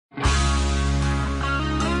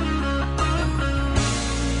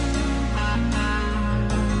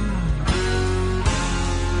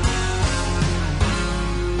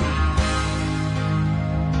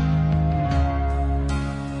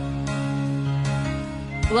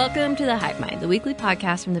Welcome to The Hive Mind, the weekly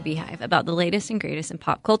podcast from the Beehive about the latest and greatest in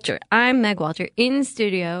pop culture. I'm Meg Walter in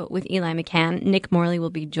studio with Eli McCann. Nick Morley will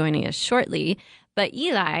be joining us shortly. But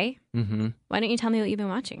Eli, why don't you tell me what you've been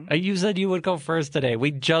watching? You said you would go first today.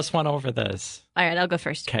 We just went over this. All right, I'll go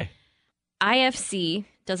first. Okay. IFC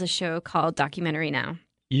does a show called Documentary Now.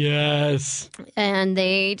 Yes. And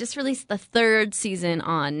they just released the third season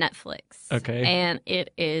on Netflix. Okay. And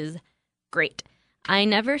it is great. I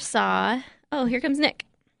never saw... Oh, here comes Nick.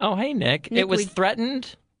 Oh, hey, Nick. It was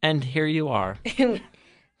threatened, and here you are.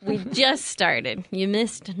 We just started. You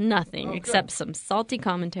missed nothing except some salty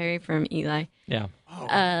commentary from Eli. Yeah.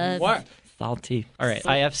 What? Salty. All right.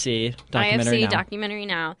 IFC. Documentary IFC Now. Documentary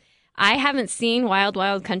Now. I haven't seen Wild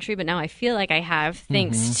Wild Country, but now I feel like I have,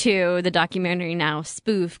 thanks to the Documentary Now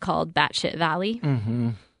spoof called Batshit Valley.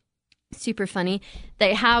 Super funny.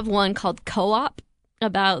 They have one called Co-op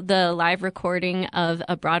about the live recording of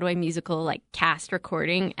a Broadway musical, like cast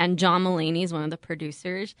recording, and John Mulaney is one of the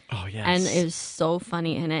producers. Oh, yes. And it was so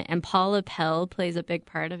funny in it. And Paula Pell plays a big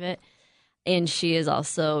part of it. And she is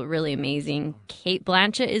also really amazing. Kate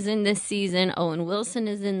Blanchett is in this season. Owen Wilson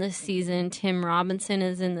is in this season. Tim Robinson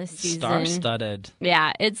is in this season. Star-studded.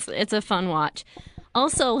 Yeah, it's a fun watch.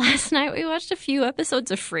 Also, last night we watched a few episodes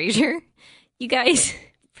of Frasier. You guys,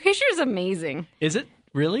 Frasier's amazing. Is it?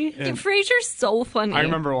 Really? Dude, Frasier's so funny. I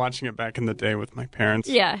remember watching it back in the day with my parents.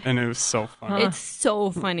 Yeah. And it was so fun. It's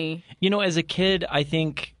so funny. You know, as a kid, I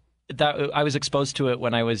think that I was exposed to it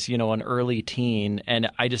when I was, an early teen,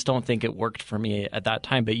 and I just don't think it worked for me at that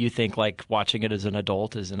time. But you think, like, watching it as an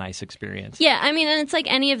adult is a nice experience. Yeah, I mean, and it's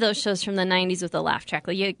like any of those shows from the 90s with a laugh track.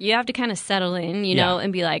 Like, you have to kind of settle in, you know,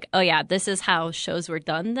 and be like, oh, yeah, this is how shows were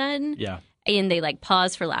done then. Yeah. And they, like,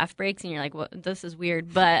 pause for laugh breaks, and you're like, well, this is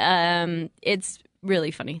weird. But it's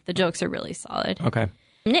really funny. The jokes are really solid. Okay.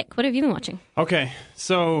 Nick, what have you been watching? Okay,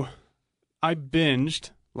 so I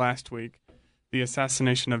binged last week The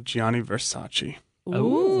Assassination of Gianni Versace.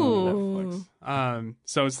 Ooh. Netflix.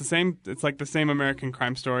 So it's the same. It's like the same American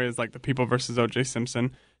crime story as like The People versus O.J.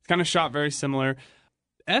 Simpson. It's kind of shot very similar.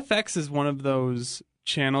 FX is one of those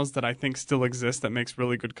channels that I think still exists that makes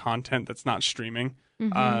really good content that's not streaming.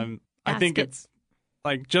 I think it's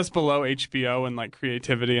like just below HBO and like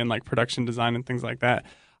creativity and like production design and things like that.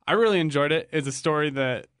 I really enjoyed it. It's a story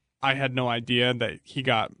that I had no idea that he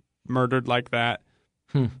got murdered like that.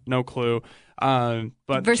 No clue. But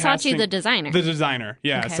Versace, the designer. The designer,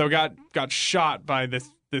 yeah. Okay. So got shot by this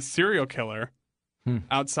serial killer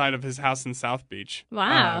outside of his house in South Beach.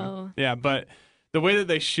 Wow. Yeah, but the way that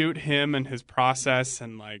they shoot him and his process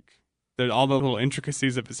and like all the little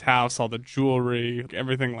intricacies of his house, all the jewelry,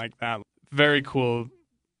 everything like that. Very cool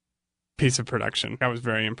piece of production. I was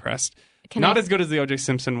very impressed. Not as good as the O.J.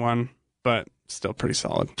 Simpson one, but still pretty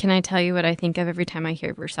solid. Can I tell you what I think of every time I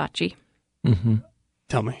hear Versace?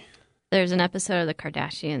 Tell me. There's an episode of The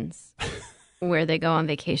Kardashians where they go on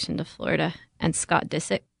vacation to Florida, and Scott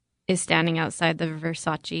Disick is standing outside the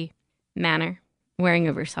Versace manor wearing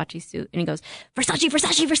a Versace suit, and he goes, Versace,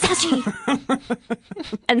 Versace, Versace!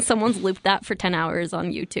 And someone's looped that for 10 hours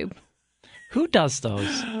on YouTube. Who does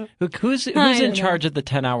those? Who's I in don't charge of the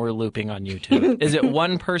 10-hour looping on YouTube? Is it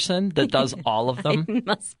one person that does all of them? It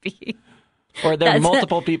must be. Or are there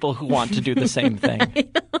multiple people who want to do the same thing?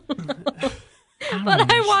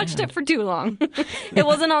 But I watched it for too long. It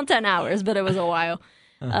wasn't all 10 hours, but it was a while.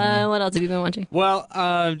 What else have you been watching? Well,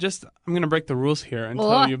 I'm going to break the rules here and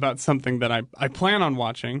tell you about something that I plan on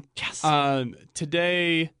watching. Yes.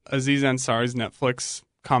 Today, Aziz Ansari's Netflix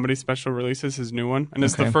comedy special releases his new one, and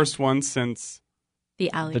it's the first one since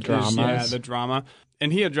The allegations. the drama.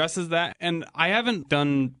 And he addresses that, and I haven't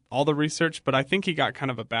done all the research, but I think he got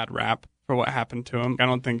kind of a bad rap for what happened to him. I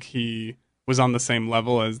don't think he was on the same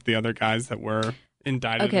level as the other guys that were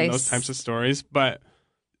indicted in those types of stories, but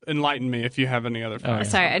enlighten me if you have any other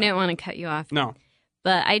facts. Sorry, I didn't want to cut you off. No.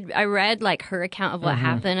 But I read like her account of what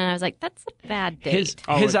happened, and I was like, that's a bad date.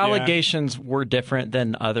 His allegations were different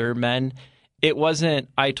than other men. It wasn't,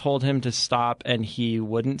 I told him to stop and he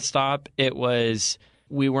wouldn't stop. It was,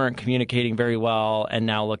 we weren't communicating very well. And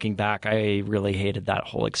now looking back, I really hated that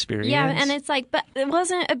whole experience. Yeah, and it's like, but it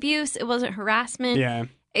wasn't abuse. It wasn't harassment. Yeah.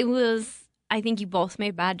 It was, I think you both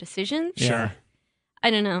made bad decisions. Sure.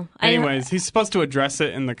 I don't know. Anyways, he's supposed to address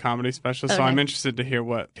it in the comedy special, so Okay. I'm interested to hear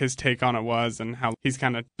what his take on it was and how he's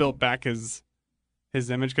kind of built back his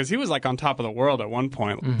image. Because he was like on top of the world at one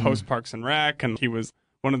point, post Parks and Rec, and he was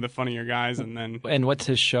one of the funnier guys, and then... And what's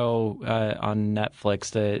his show on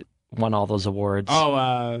Netflix that won all those awards?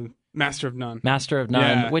 Oh, Master of None. Master of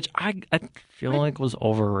None, which I feel like was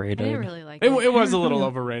overrated. I didn't really like It was a little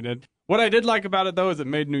overrated. What I did like about it, though, is it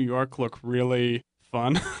made New York look really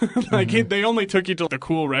fun. They only took you to the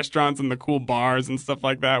cool restaurants and the cool bars and stuff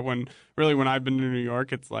like that. When I've been to New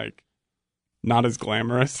York, it's like not as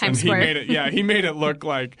glamorous. Times and Square. he made it look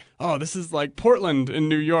like, oh, this is like Portland in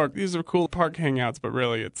New York. These are cool park hangouts, but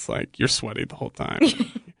really it's like you're sweaty the whole time. It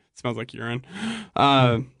smells like urine.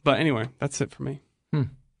 But anyway, that's it for me.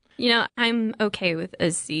 You know, I'm okay with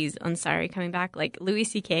Aziz Ansari coming back. Like Louis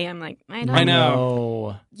C.K., I'm like, I I don't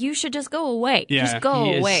know. You should just go away. Yeah, just go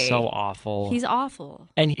He away. is so awful. He's awful.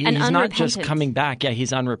 And he's not just unrepentant. coming back. Yeah,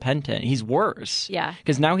 he's unrepentant. He's worse. Yeah.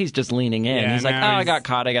 Because now he's just leaning in. Yeah, he's like, now I he's- got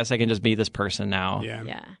caught. I guess I can just be this person now. Yeah.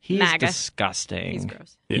 Yeah. He's MAGA. disgusting. He's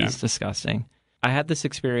gross. Yeah. He's disgusting. I had this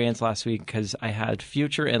experience last week because I had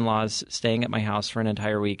future in-laws staying at my house for an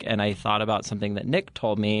entire week, and I thought about something that Nick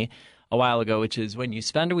told me a while ago, which is when you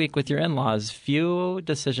spend a week with your in-laws, few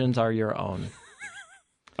decisions are your own.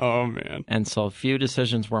 Oh, man. And so few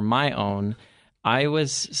decisions were my own. I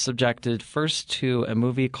was subjected first to a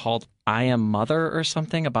movie called I Am Mother or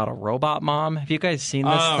something about a robot mom. Have you guys seen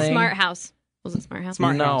this Oh. thing? Smart House. Was it Smart House?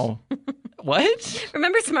 Smart No. What?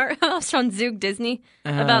 Remember Smart House on Zoog Disney?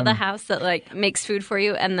 About the house that like makes food for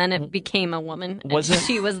you and then it became a woman. And Was it-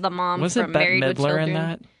 she was the mom Was from it Bette Married with Midler Children. in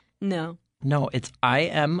that? No. No, it's I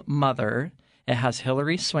Am Mother. It has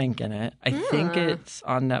Hilary Swank in it. I think it's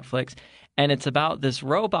on Netflix. And it's about this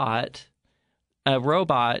robot, a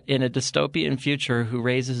robot in a dystopian future who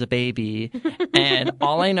raises a baby. And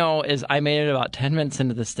all I know is I made it about 10 minutes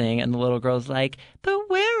into this thing, and the little girl's like, but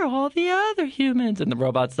where are all the other humans? And the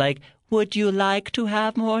robot's like, would you like to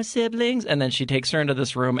have more siblings? And then she takes her into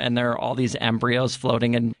this room, and there are all these embryos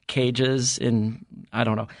floating in cages in, I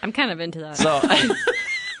don't know. I'm kind of into that. So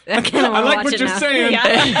I kind of I like watch what it you're now. saying.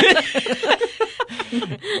 Yeah.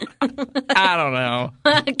 I don't know.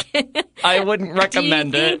 I wouldn't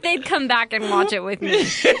recommend Do you think it. they'd come back and watch it with me?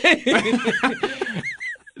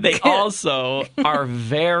 They also are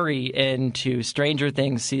very into Stranger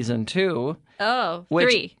Things season 2. Oh, Which-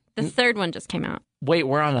 3. The third one just came out. Wait,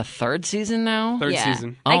 we're on a third season now? Third yeah.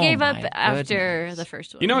 season. I Oh gave up my after goodness. the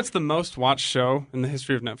first one. You know, it's the most watched show in the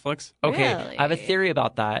history of Netflix. Okay, Really? I have a theory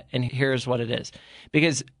about that, and here's what it is.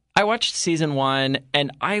 Because I watched season 1,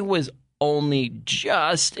 and I was only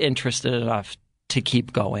just interested enough to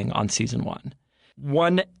keep going on season 1.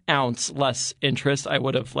 1 ounce less interest, I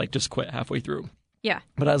would have just quit halfway through. Yeah.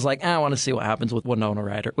 But I was like, I want to see what happens with Winona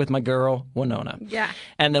Ryder, with my girl, Winona. Yeah.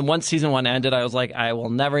 And then once season 1 ended, I was like, I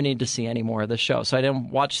will never need to see any more of the show. So I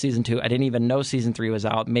didn't watch season 2. I didn't even know season 3 was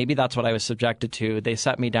out. Maybe that's what I was subjected to. They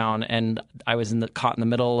set me down, and I was caught in the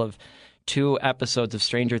middle of 2 episodes of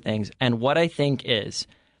Stranger Things. And what I think is,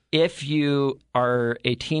 if you are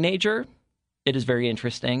a teenager, it is very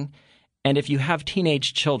interesting. And if you have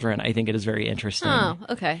teenage children, I think it is very interesting. Oh,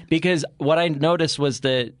 okay. Because what I noticed was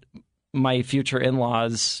that my future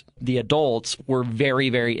in-laws, the adults, were very,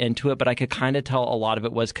 very into it, but I could kind of tell a lot of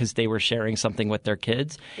it was because they were sharing something with their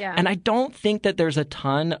kids. Yeah. And I don't think that there's a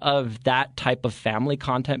ton of that type of family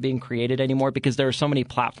content being created anymore because there are so many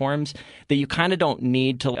platforms that you kind of don't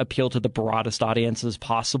need to appeal to the broadest audiences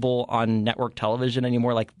possible on network television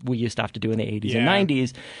anymore like we used to have to do in the 80s Yeah. and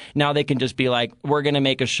 90s. Now they can just be like, we're going to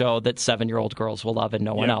make a show that 7-year-old girls will love and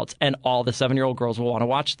no one Yep. else. And all the 7-year-old girls will want to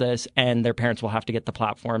watch this, and their parents will have to get the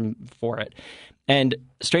platform for it. And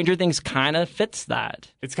Stranger Things kind of fits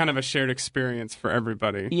that. It's kind of a shared experience for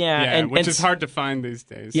everybody. Yeah, which and is hard to find these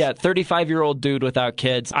days. Yeah, 35-year-old dude without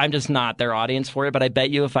kids. I'm just not their audience for it, but I bet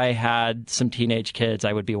you if I had some teenage kids,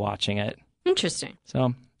 I would be watching it. Interesting.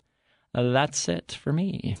 So that's it for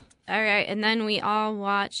me. All right, and then we all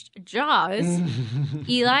watched Jaws,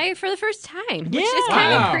 Eli, for the first time, which is Yeah.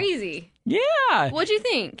 kind of Wow. crazy. Yeah. What'd you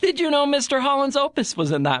think? Did you know Mr. Holland's Opus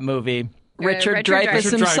was in that movie? Richard Richard Dreyfuss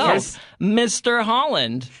Dreyfuss. himself. Mr.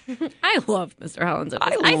 Holland. I love Mr. Holland's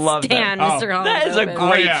Opus. I love that. stan Mr. Holland's That is a Opus.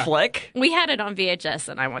 great yeah. flick. We had it on VHS,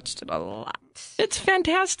 and I watched it a lot. It's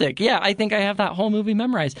fantastic. Yeah, I think I have that whole movie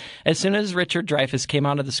memorized. As soon as Richard Dreyfuss came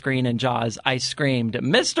onto the screen in Jaws, I screamed,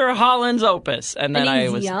 Mr. Holland's Opus. And then And he's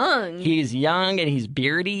I was young. He's young and he's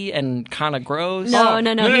beardy and kind of gross. No,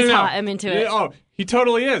 he's hot. I'm into it. Yeah, oh, he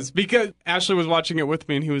totally is. Because Ashley was watching it with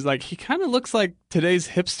me, and he was like, he kind of looks like today's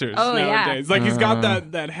hipsters Oh, yeah. nowadays. Like, he's got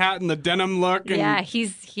that hat and the denim look. And Yeah,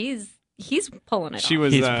 he's pulling it she off.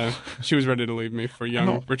 was she was ready to leave me for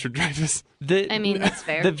young Richard Dreyfuss. The, I mean, that's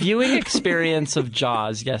fair. The viewing experience of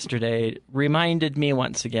Jaws yesterday reminded me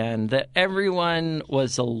once again that everyone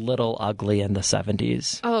was a little ugly in the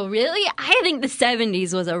 70s. Oh, really? I think the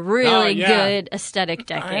 70s was a really yeah. good aesthetic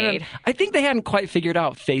decade. I think they hadn't quite figured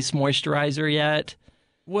out face moisturizer yet.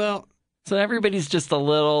 Well, So everybody's just a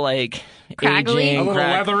little like Craggly? aging, A little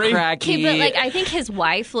leathery? cracky. Okay, but like I think his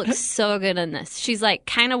wife looks so good in this. She's like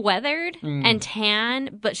kind of weathered and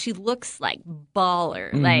tan, but she looks like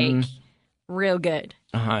baller, like real good.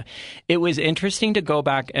 It was interesting to go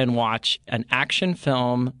back and watch an action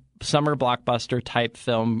film, summer blockbuster type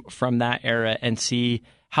film from that era and see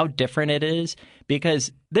how different it is,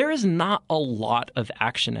 because there is not a lot of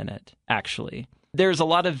action in it, actually. There's a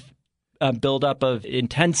lot of buildup of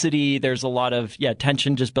intensity. There's a lot of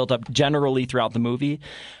tension just built up generally throughout the movie.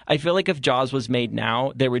 I feel like if Jaws was made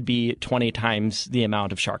now, there would be 20 times the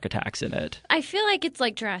amount of shark attacks in it. I feel like it's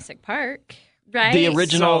like Jurassic Park, right? The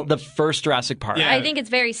original, So- the first Jurassic Park. Yeah. I think it's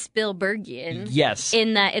very Spielbergian. Yes.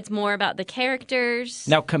 In that it's more about the characters,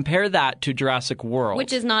 Now compare that to Jurassic World.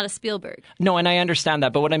 which is not a Spielberg. No, and I understand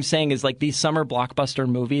that, but what I'm saying is like these summer blockbuster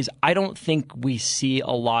movies, I don't think we see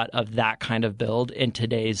a lot of that kind of build in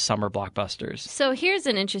today's summer blockbusters. So here's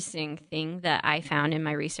an interesting thing that I found in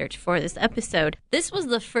my research for this episode. This was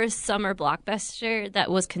the first summer blockbuster that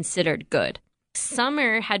was considered good.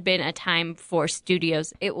 Summer had been a time for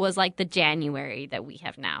studios. It was like the January that we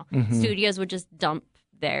have now. Studios would just dump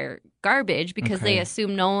their garbage because they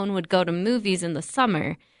assumed no one would go to movies in the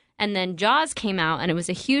summer. And then Jaws came out and it was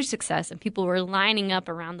a huge success and people were lining up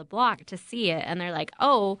around the block to see it. And they're like,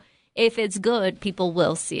 oh, if it's good, people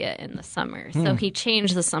will see it in the summer. So he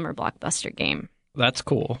changed the summer blockbuster game. That's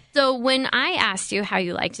cool. So when I asked you how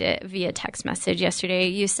you liked it via text message yesterday,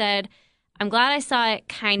 you said, I'm glad I saw it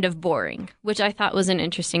kind of boring, which I thought was an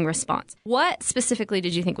interesting response. What specifically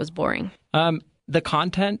did you think was boring? The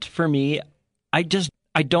content for me, I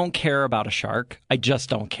don't care about a shark. I just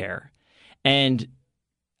don't care. And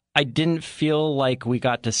I didn't feel like we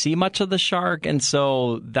got to see much of the shark. And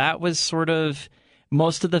so that was sort of,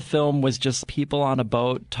 most of the film was just people on a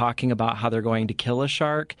boat talking about how they're going to kill a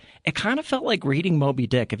shark. It kind of felt like reading Moby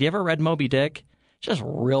Dick. Have you ever read Moby Dick? Just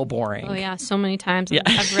real boring. Oh, yeah, so many times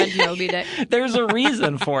I've read Moby Dick. There's a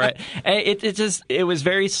reason for it. It was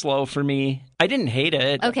very slow for me. I didn't hate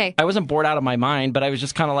it. Okay. I wasn't bored out of my mind, but I was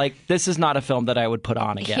just kind of like, this is not a film that I would put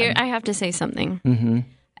on again. Here, I have to say something.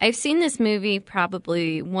 I've seen this movie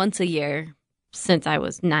probably once a year since I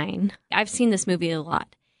was 9. I've seen this movie a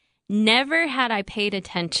lot. Never had I paid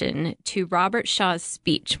attention to Robert Shaw's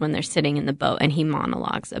speech when they're sitting in the boat and he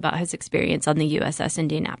monologues about his experience on the USS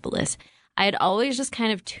Indianapolis. I had always just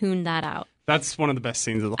kind of tuned that out. That's one of the best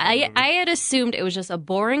scenes of the whole movie. I had assumed it was just a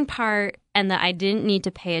boring part and that I didn't need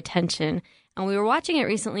to pay attention. And we were watching it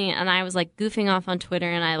recently and I was like goofing off on Twitter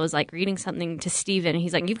and I was like reading something to Steven and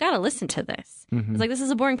he's like, you've got to listen to this. I was like, this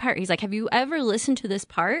is a boring part. He's like, have you ever listened to this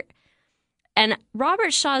part? And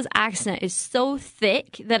Robert Shaw's accent is so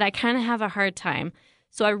thick that I kind of have a hard time.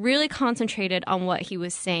 So I really concentrated on what he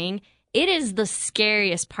was saying. It is the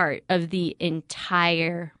scariest part of the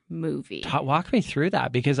entire movie. Walk me through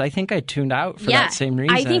that, because I think I tuned out for that same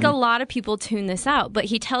reason. I think a lot of people tune this out, but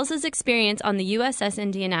he tells his experience on the USS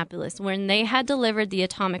Indianapolis when they had delivered the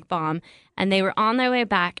atomic bomb and they were on their way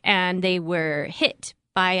back and they were hit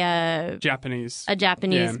by a Japanese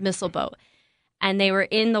missile boat. And they were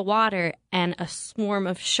in the water and a swarm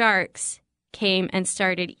of sharks came and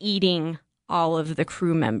started eating all of the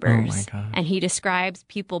crew members. Oh my gosh. And he describes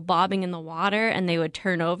people bobbing in the water and they would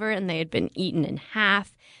turn over and they had been eaten in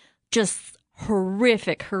half. Just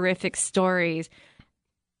horrific, horrific stories.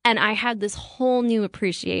 And I had this whole new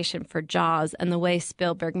appreciation for Jaws and the way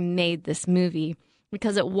Spielberg made this movie,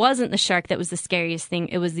 because it wasn't the shark that was the scariest thing.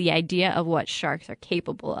 It was the idea of what sharks are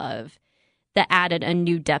capable of that added a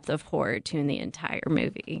new depth of horror to the entire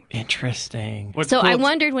movie. Interesting. What's So cool I is-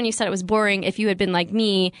 wondered when you said it was boring if you had been like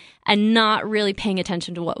me and not really paying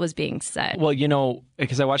attention to what was being said. Well,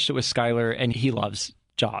 because I watched it with Skylar and he loves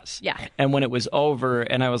Jaws. Yeah. And when it was over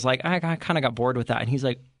and I was like, I kind of got bored with that. And he's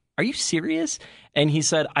like, are you serious? And he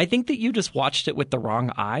said, I think that you just watched it with the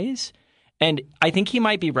wrong eyes. And I think he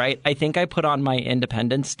might be right. I think I put on my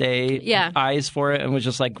Independence Day eyes for it and was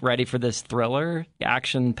just like ready for this thriller,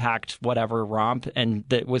 action-packed whatever romp, and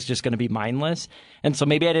that was just going to be mindless. And so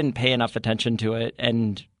maybe I didn't pay enough attention to it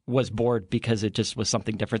and was bored because it just was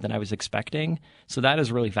something different than I was expecting. So that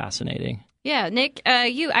is really fascinating. Yeah, Nick, I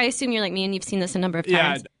assume you're like me and you've seen this a number of Yeah,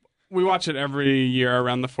 times. we watch it every year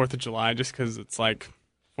around the 4th of July just because it's like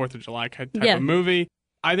 4th of July type of movie.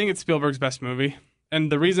 I think it's Spielberg's best movie. And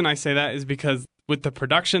the reason I say that is because with the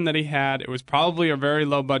production that he had, it was probably a very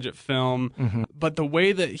low budget film. Mm-hmm. But the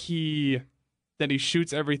way that he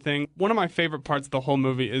shoots everything, one of my favorite parts of the whole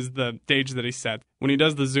movie is the stage that he set. When he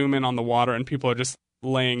does the zoom in on the water and people are just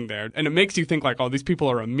laying there. And it makes you think like, oh, these people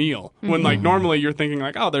are a meal. Mm-hmm. When like normally you're thinking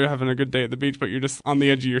like, oh, they're having a good day at the beach, but you're just on the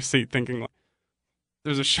edge of your seat thinking like,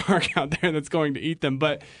 there's a shark out there that's going to eat them.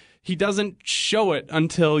 But he doesn't show it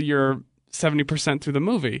until you're 70% through the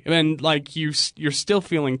movie. And like you're still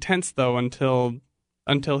feeling tense though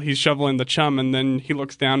until he's shoveling the chum, and then he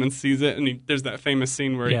looks down and sees it, and there's that famous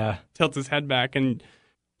scene where he tilts his head back, and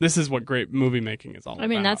this is what great movie making is all about. I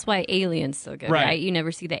mean, that's why Alien's so good, right? You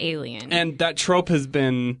never see the alien. And that trope has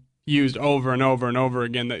been used over and over and over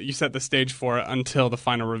again, that you set the stage for it until the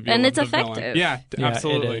final reveal. And of it's the effective. Villain. Yeah,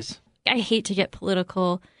 absolutely. It is. I hate to get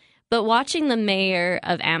political, but watching the mayor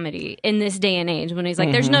of Amity in this day and age, when he's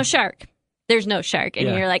like, there's no shark. There's no shark. And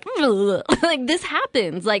you're like, like this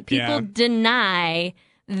happens. Like people deny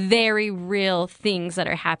very real things that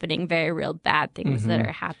are happening, very real bad things that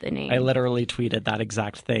are happening. I literally tweeted that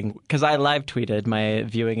exact thing because I live tweeted my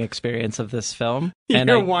viewing experience of this film.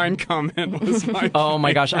 Your wine comment was my Oh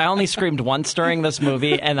my gosh, I only screamed once during this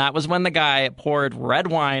movie, and that was when the guy poured red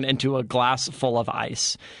wine into a glass full of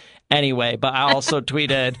ice. Anyway, but I also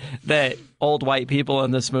tweeted that old white people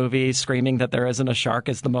in this movie screaming that there isn't a shark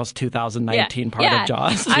is the most 2019 part of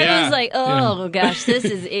Jaws. I was like, oh gosh, this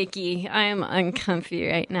is icky. I'm uncomfy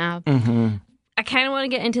right now. I kind of want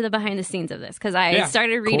to get into the behind the scenes of this because I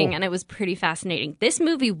started reading and it was pretty fascinating. This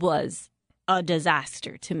movie was a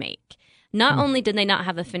disaster to make. Not only did they not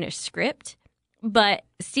have a finished script, but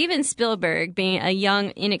Steven Spielberg, being a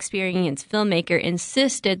young, inexperienced filmmaker,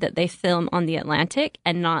 insisted that they film on the Atlantic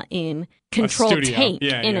and not in controlled tank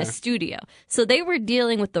in a studio. So they were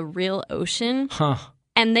dealing with the real ocean,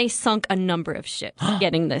 and they sunk a number of ships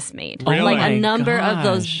getting this made. Really? Like a number of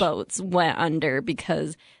those boats went under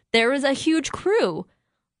because there was a huge crew,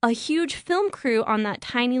 a huge film crew on that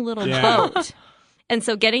tiny little boat. And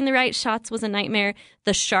so getting the right shots was a nightmare.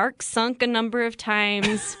 The shark sunk a number of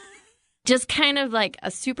times. Just kind of like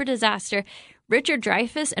a super disaster. Richard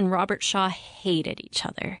Dreyfuss and Robert Shaw hated each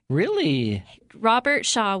other. Really? Robert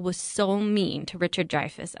Shaw was so mean to Richard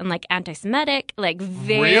Dreyfuss and like anti-Semitic, like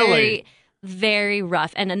very, very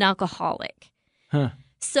rough, and an alcoholic.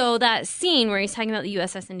 So that scene where he's talking about the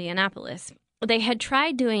USS Indianapolis, they had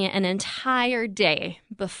tried doing it an entire day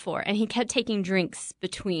before, and he kept taking drinks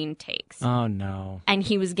between takes. Oh, no. And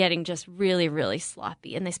he was getting just really, really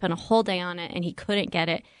sloppy, and they spent a whole day on it, and he couldn't get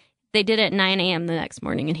it. They did it at 9 a.m. the next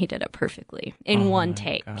morning, and he did it perfectly in one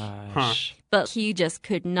take. But he just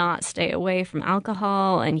could not stay away from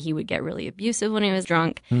alcohol, and he would get really abusive when he was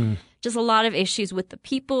drunk. Just a lot of issues with the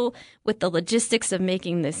people, with the logistics of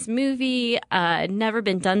making this movie. Never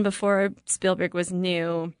been done before. Spielberg was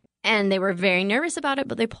new, and they were very nervous about it,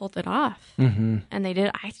 but they pulled it off. And they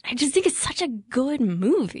did. I just think it's such a good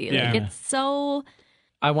movie. Like, it's so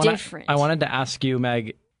different. I wanted to ask you,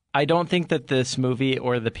 Meg, I don't think that this movie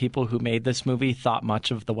or the people who made this movie thought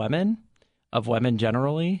much of women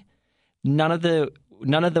generally. None of the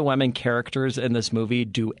women characters in this movie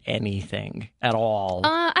do anything at all.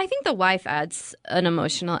 I think the wife adds an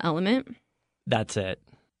emotional element. That's it.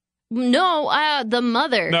 No, the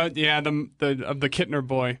mother. Of the Kittner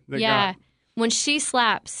boy. When she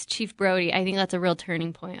slaps Chief Brody, I think that's a real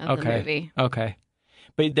turning point of the movie. Okay.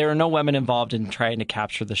 But there are no women involved in trying to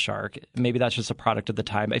capture the shark. Maybe that's just a product of the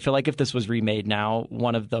time. I feel like if this was remade now,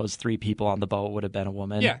 one of those three people on the boat would have been a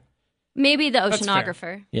woman. Yeah. Maybe the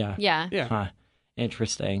oceanographer. Yeah. Huh.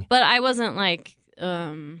 Interesting. But I wasn't like...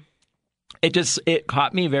 It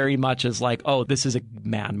caught me very much as like, oh, this is a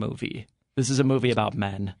man movie. This is a movie about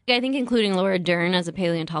men. I think including Laura Dern as a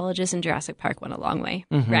paleontologist in Jurassic Park went a long way,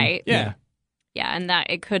 right? Yeah. Yeah, and that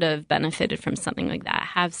it could have benefited from something like that.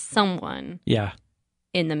 Have someone... Yeah.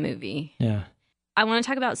 in the movie. Yeah. I want to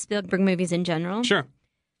talk about Spielberg movies in general. Sure.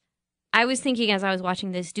 I was thinking as I was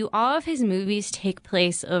watching this, do all of his movies take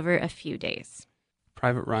place over a few days?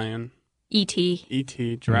 Private Ryan. E.T.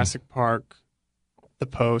 E.T., Jurassic Park, The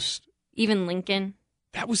Post. Even Lincoln.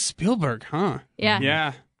 That was Spielberg, huh? Yeah.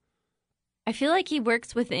 Yeah. I feel like he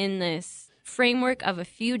works within this framework of a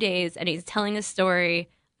few days, and he's telling a story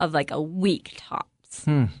of like a week tops.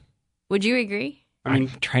 Would you agree? I'm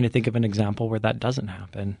trying to think of an example where that doesn't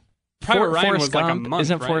happen. Private Ryan Forrest was Gump. like a month,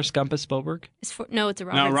 Isn't right? Forrest Gump a Spielberg? No, it's a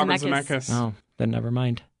Robert Zemeckis. Oh, then never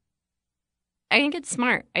mind. I think it's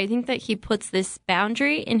smart. I think that he puts this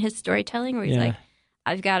boundary in his storytelling where he's like,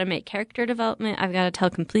 I've got to make character development. I've got to tell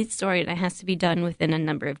a complete story, and it has to be done within a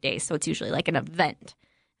number of days. So it's usually like an event,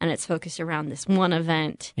 and it's focused around this one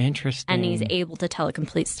event. Interesting. And he's able to tell a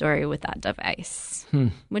complete story with that device,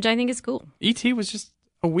 which I think is cool. E.T. was just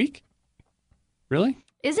a week? Really?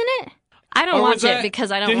 Isn't it? I don't watch it because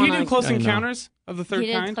I don't want to... Did he do Close Encounters of the Third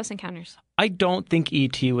He Kind? did Close Encounters. I don't think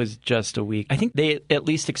E.T. was just a week. I think they at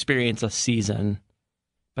least experienced a season.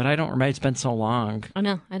 But I don't remember. It's been so long. I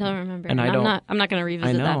know. I don't remember. And I'm not going to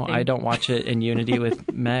revisit that thing. I don't watch it in unity with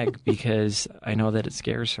Meg because I know that it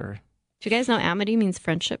scares her. Do you guys know amity means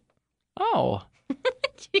friendship? Oh.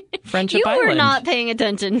 Friendship You Island. were not paying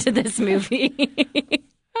attention to this movie.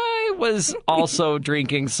 I was also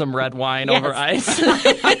drinking some red wine Yes. over ice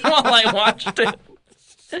while I watched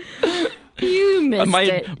it. You missed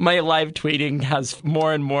it. My live tweeting has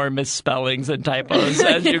more and more misspellings and typos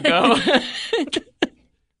as you go.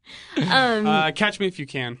 Catch Me If You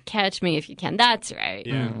Can. Catch Me If You Can. That's right.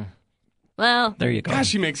 Yeah. Well, There you go.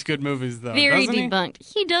 Gosh, he makes good movies though. very doesn't he? debunked.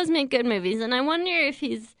 He does make good movies, and I wonder if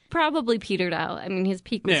he's probably petered out. I mean, his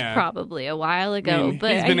peak was Yeah. probably a while I ago, mean,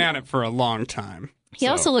 but he's been at it for a long time. he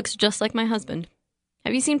so. also looks just like my husband.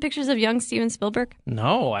 Have you seen pictures of young Steven Spielberg?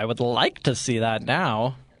 No, I would like to see that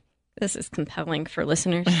now. This is compelling for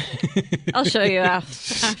listeners. I'll show you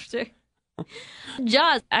after.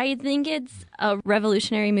 Jaws, I think it's a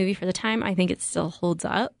revolutionary movie for the time. I think it still holds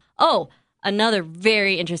up. Oh, another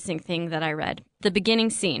very interesting thing that I read. The beginning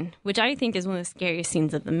scene, which I think is one of the scariest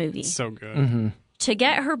scenes of the movie. So good. Mm-hmm. To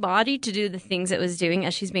get her body to do the things it was doing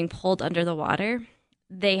as she's being pulled under the water,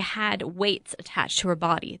 they had weights attached to her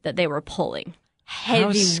body that they were pulling. Heavy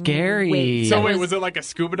How scary. weights. So It wait, was it like a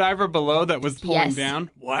scuba diver below that was pulling Yes.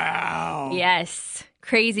 down? Wow. Yes.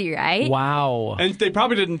 Crazy, right? Wow. And they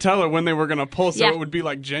probably didn't tell her when they were going to pull, so Yeah. it would be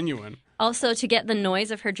like genuine. Also, to get the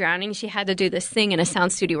noise of her drowning, she had to do this thing in a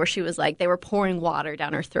sound studio where she was like, they were pouring water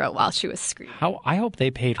down her throat while she was screaming. I hope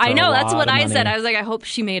they paid for I know, a that's lot what of I said. money. I was like, I hope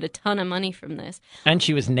she made a ton of money from this. And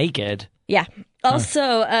she was naked. Yeah.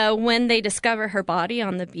 Also, when they discover her body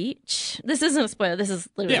on the beach, this isn't a spoiler. This is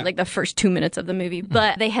literally Yeah. like the first 2 minutes of the movie.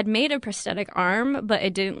 But they had made a prosthetic arm, but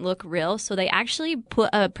it didn't look real. So they actually put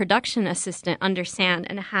a production assistant under sand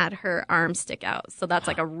and had her arm stick out. So that's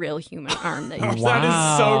like a real human arm that you Wow. That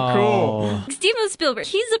is so cool. Steven Spielberg,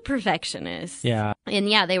 he's a perfectionist. Yeah. And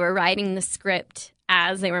yeah, they were writing the script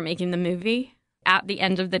as they were making the movie. At the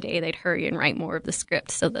end of the day, they'd hurry and write more of the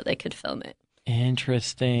script so that they could film it.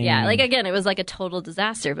 Interesting. Yeah, like again, it was like a total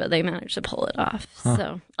disaster, but they managed to pull it off.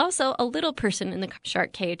 So, also a little person in the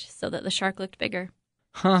shark cage so that the shark looked bigger.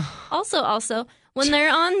 Huh. Also, when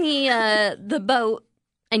they're on the boat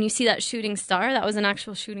and you see that shooting star, that was an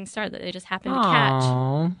actual shooting star that they just happened to catch.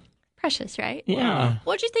 Aw. Precious, right? Yeah.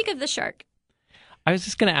 What'd you think of the shark? I was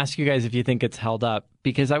just going to ask you guys if you think it's held up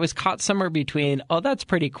because I was caught somewhere between, oh, that's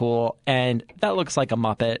pretty cool, and that looks like a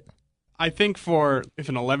Muppet. I think if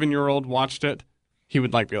an 11-year-old watched it, he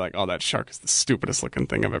would be like, oh, that shark is the stupidest looking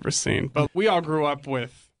thing I've ever seen. But we all grew up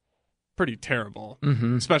with pretty terrible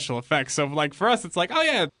special effects. So for us, it's like, oh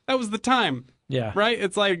yeah, that was the time, Yeah. right?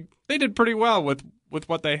 It's like they did pretty well with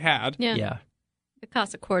what they had. Yeah. Yeah. It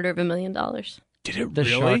cost $250,000. Did it The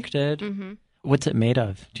really? shark did. Mm-hmm. What's it made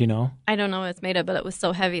of? Do you know? I don't know what it's made of, but it was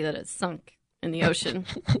so heavy that it sunk in the ocean.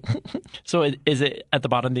 So is it at the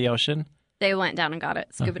bottom of the ocean? They went down and got it.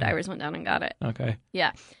 Scuba divers went down and got it. Okay.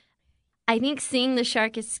 Yeah. I think seeing the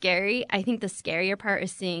shark is scary. I think the scarier part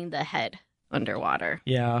is seeing the head underwater.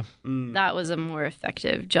 Yeah. That was a more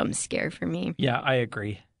effective jump scare for me. Yeah, I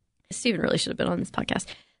agree. Steven really should have been on this podcast.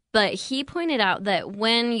 But he pointed out that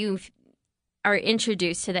when you are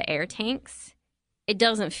introduced to the air tanks, it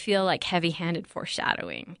doesn't feel like heavy-handed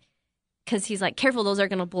foreshadowing. Because he's like, careful, those are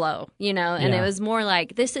going to blow, And Yeah. it was more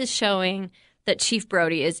like, this is showing that Chief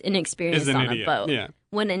Brody is inexperienced Is an on idiot. a boat. Yeah.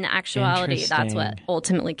 When in actuality, that's what Interesting.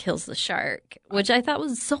 ultimately kills the shark, which I thought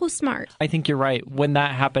was so smart. I think you're right. When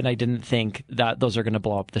that happened, I didn't think that those are going to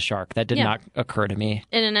blow up the shark. That did Yeah. not occur to me.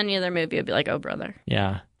 And in any other movie, it'd be like, oh, brother.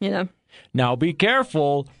 Yeah. Now be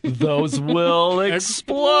careful. Those will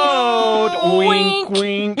explode. Wink,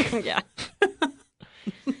 wink. Yeah.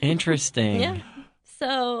 Interesting. Yeah.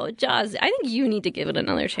 So, Jaws, I think you need to give it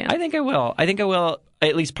another chance. I think I will. I think I will,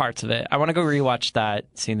 at least parts of it. I want to go rewatch that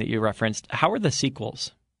scene that you referenced. How are the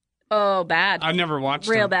sequels? Oh, bad. I've never watched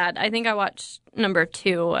Real them. bad. I think I watched number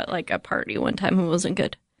 2 at a party one time. It wasn't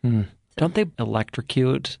good. Don't they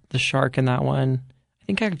electrocute the shark in that one? I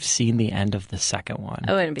think I've seen the end of the second one.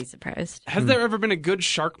 I wouldn't be surprised. Has there ever been a good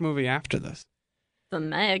shark movie after this? The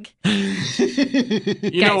Meg.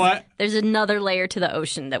 You know what? There's another layer to the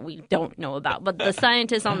ocean that we don't know about, but the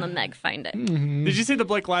scientists on the Meg find it. Did you see the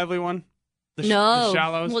Blake Lively one? The No.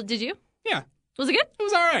 Shallows? Well, did you? Yeah. Was it good? It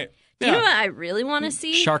was all right. Do you know what I really want to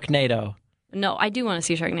see? Sharknado. No, I do want to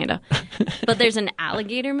see Sharknado. But there's an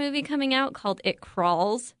alligator movie coming out called It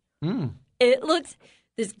Crawls. It looks,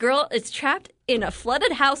 this girl is trapped in a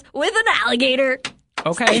flooded house with an alligator.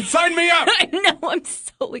 Okay. Sign me up! I know, I'm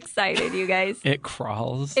so excited, you guys. It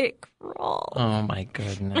crawls. It Crawls. Oh my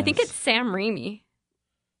goodness. I think it's Sam Raimi.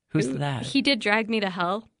 Who's that? He did Drag Me to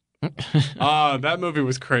Hell. Oh, that movie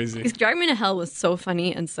was crazy. Drag Me to Hell was so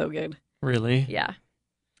funny and so good. Really? Yeah.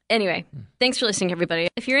 Anyway, thanks for listening, everybody.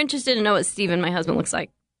 If you're interested to know what Steven, my husband, looks like,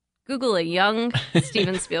 Google a young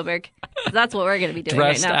Steven Spielberg. That's what we're going to be doing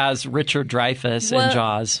Dressed right now. as Richard Dreyfuss in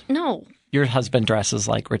Jaws. No, Your husband dresses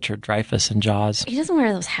like Richard Dreyfuss in Jaws. he doesn't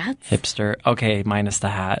wear those hats. Hipster. Okay, minus the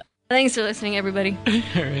hat. Thanks for listening, everybody.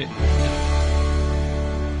 All right.